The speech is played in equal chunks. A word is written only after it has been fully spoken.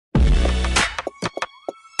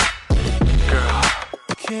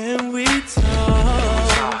Can we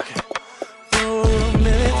talk for a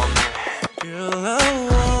minute? Girl, I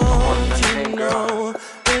want to know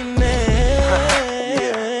your name.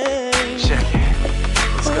 Check it.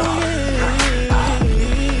 Let's go.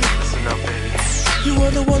 Listen up, baby. You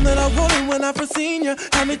were the one that I wanted when I first seen you.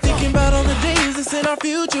 Had me thinking about all the days that's in our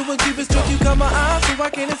future. When Cupid struck, you caught my eye, so I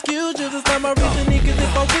can't excuse you. This time I reason, cause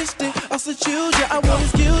if I wished it, I'll still choose you. I won't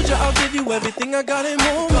excuse you, I'll give you everything I got and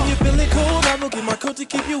more. When you're feeling cold, I will get my coat to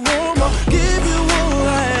keep you warm. I'll give you all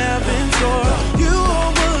I have in store. You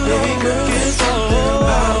are what I'm looking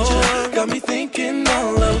for. Got me thinking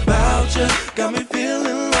all about you. Got me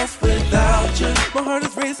feeling lost without you. My heart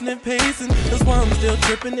is racing and pacing, that's why I'm still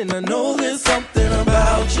tripping. And I know there's something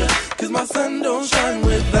about you, cause my sun don't shine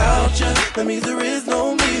without you. That means there is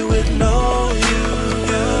no me with no you.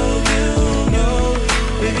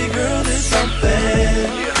 Baby girl, there's something.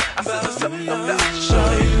 Yeah, I said there's something about you,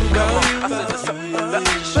 shawty. Come on, I said there's something about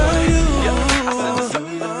you, shawty. Yeah, I said there's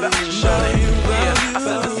something about you, shawty. Yeah, I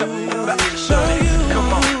said there's something about you, shawty.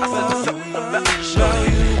 Come on, I said there's something about you,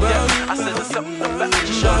 shawty. Yeah, I said there's something about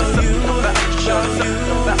you, shawty. Something about you, shawty.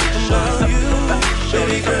 Something about you, shawty. Something about you, shawty.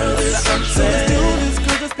 Baby girl, there's something. Let's do this,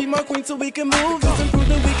 girl, just be my queen so we can move. Just improve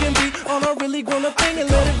that we can be on our really grown-up thing and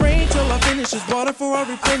let it rain till I finish. It's water for I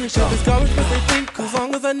replenish. If it's garbage, but they think, as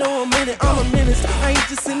long as I know I'm in it, I'm a menace. I ain't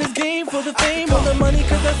just in this game for the fame or the money,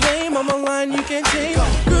 cause that's lame. I'm a line you can't change.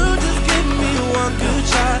 Girl, just give me one good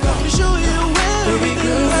shot to show you baby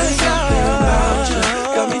girl, there's something about you.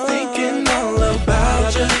 Got me thinking all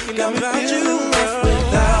about you. Got me feeling lost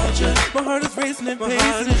without you. My heart is racing and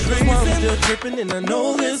pacing, that's why I'm still tripping. And I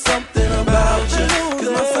know there's something about you,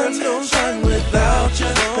 cause my sun don't shine without you.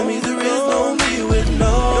 That means there is no me with